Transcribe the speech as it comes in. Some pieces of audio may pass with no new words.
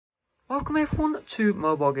Welcome everyone to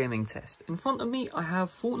Mobile Gaming Test. In front of me I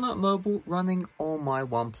have Fortnite Mobile running on my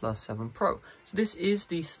OnePlus 7 Pro. So this is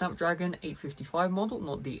the Snapdragon 855 model,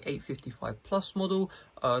 not the 855 Plus model,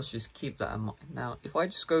 so just keep that in mind. Now if I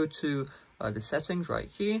just go to the settings right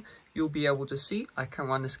here, you'll be able to see I can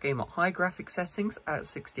run this game at high graphic settings at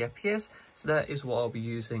 60 FPS, so that is what I'll be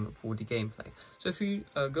using for the gameplay. So if you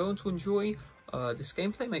go on to enjoy this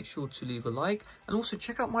gameplay, make sure to leave a like, and also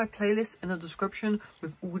check out my playlist in the description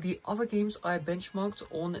with all the other games I benchmarked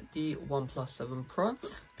on the OnePlus 7 Pro,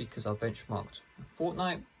 because I benchmarked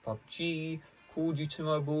Fortnite, PUBG, Call of Duty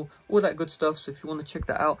Mobile, all that good stuff. So if you want to check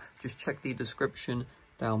that out, just check the description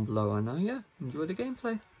down below. And yeah, enjoy the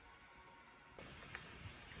gameplay.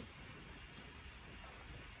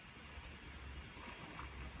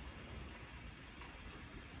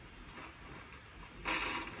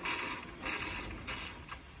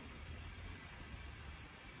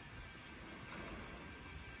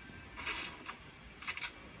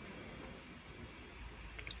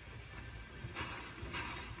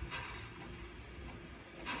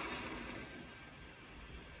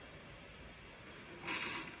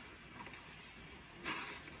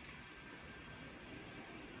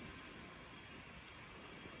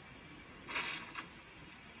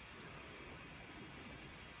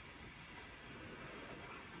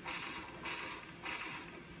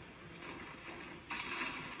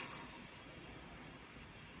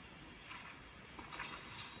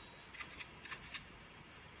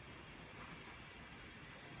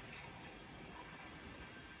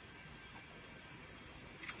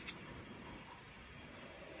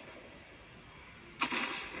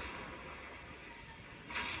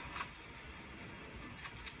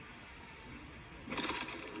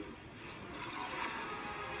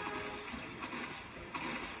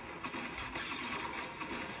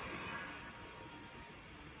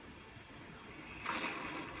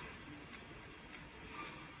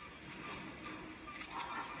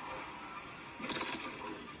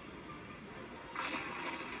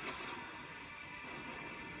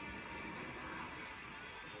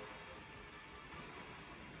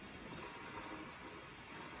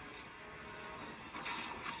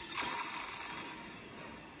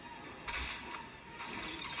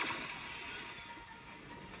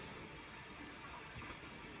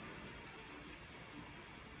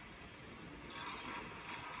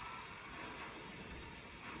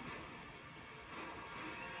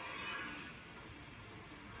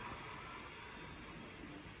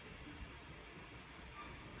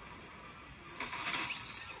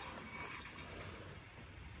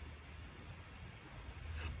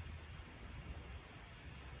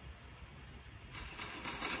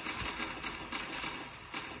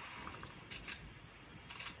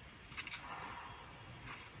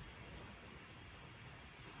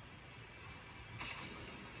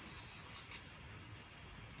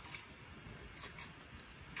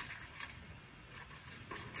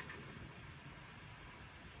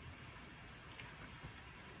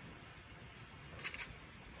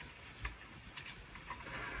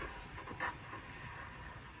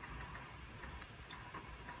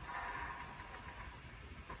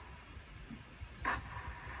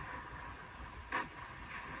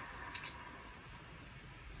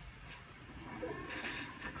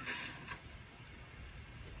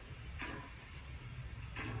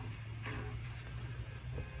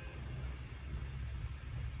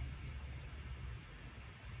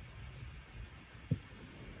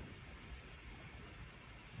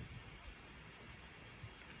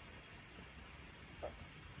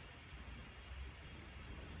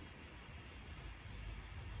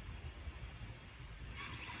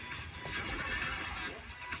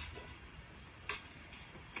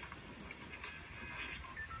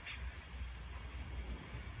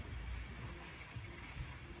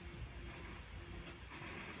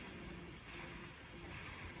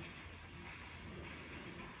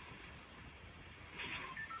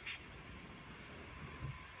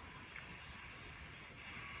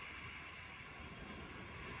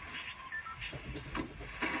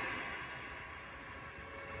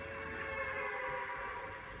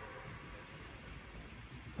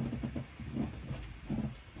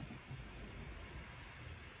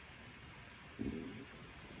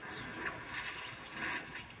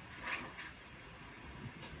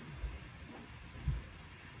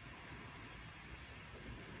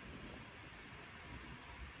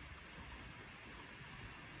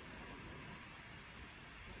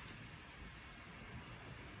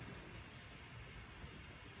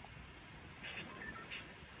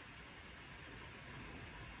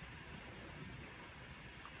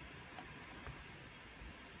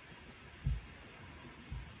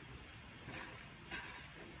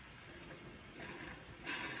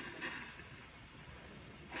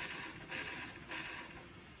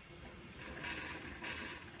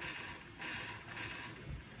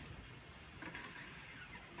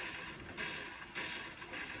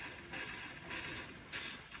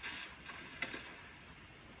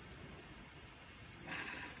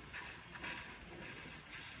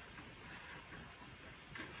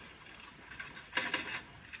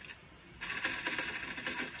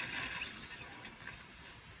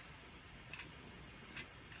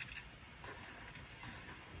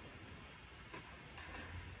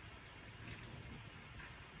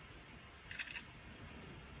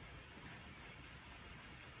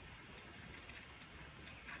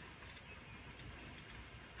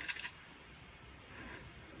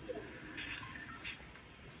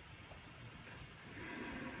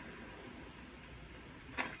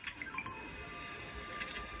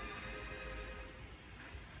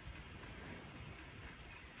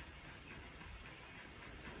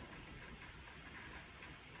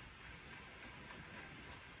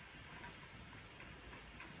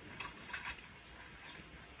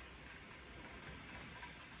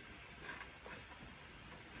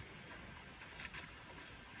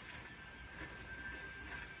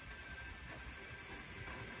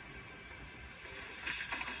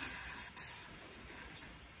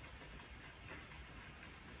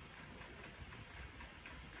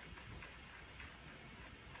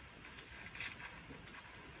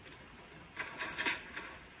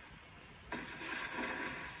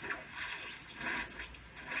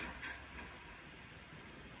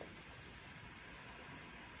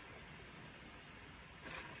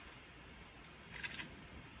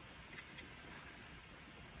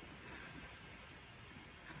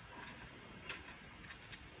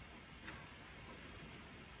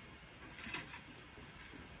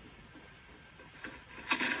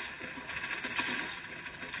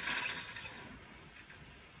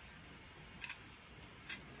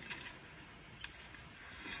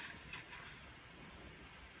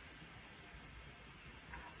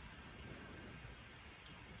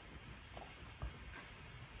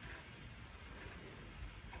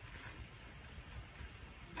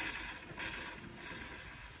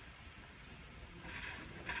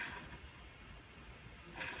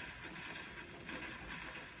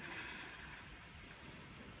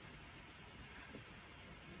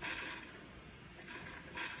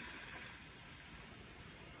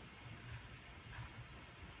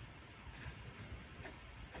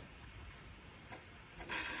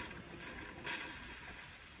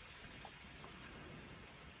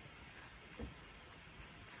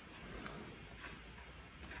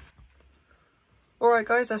 Alright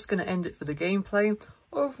guys, that's going to end it for the gameplay.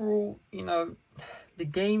 Overall, you know, the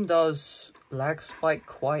game does lag spike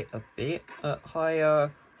quite a bit at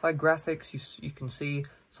high graphics. You can see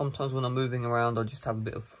sometimes when I'm moving around I'll just have a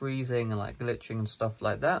bit of freezing and like glitching and stuff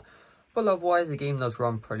like that. But otherwise the game does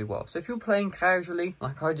run pretty well. So if you're playing casually,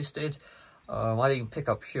 like I just did, I didn't pick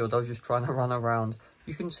up shield, I was just trying to run around.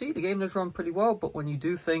 You can see the game does run pretty well, but when you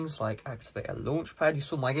do things like activate a launch pad, you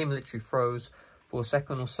saw my game literally froze for a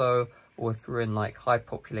second or so, or if you're in like high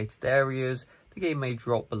populated areas, the game may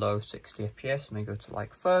drop below 60 FPS, may go to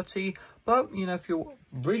like 30. But, you know, if you're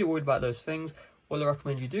really worried about those things, what I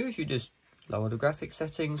recommend you do is you just lower the graphics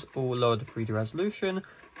settings or lower the 3D resolution,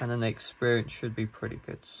 and then the experience should be pretty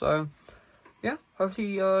good. So, yeah, hopefully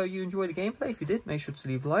you enjoyed the gameplay. If you did, make sure to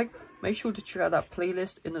leave a like. Make sure to check out that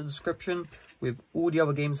playlist in the description with all the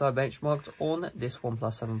other games I benchmarked on this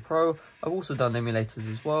OnePlus 7 Pro. I've also done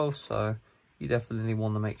emulators as well, so you definitely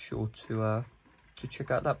want to make sure to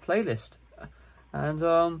check out that playlist. And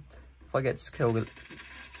if I get this kill,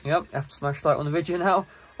 yep, I have to smash like on the video now.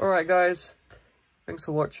 Alright guys, thanks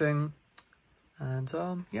for watching, and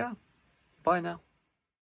yeah, bye now.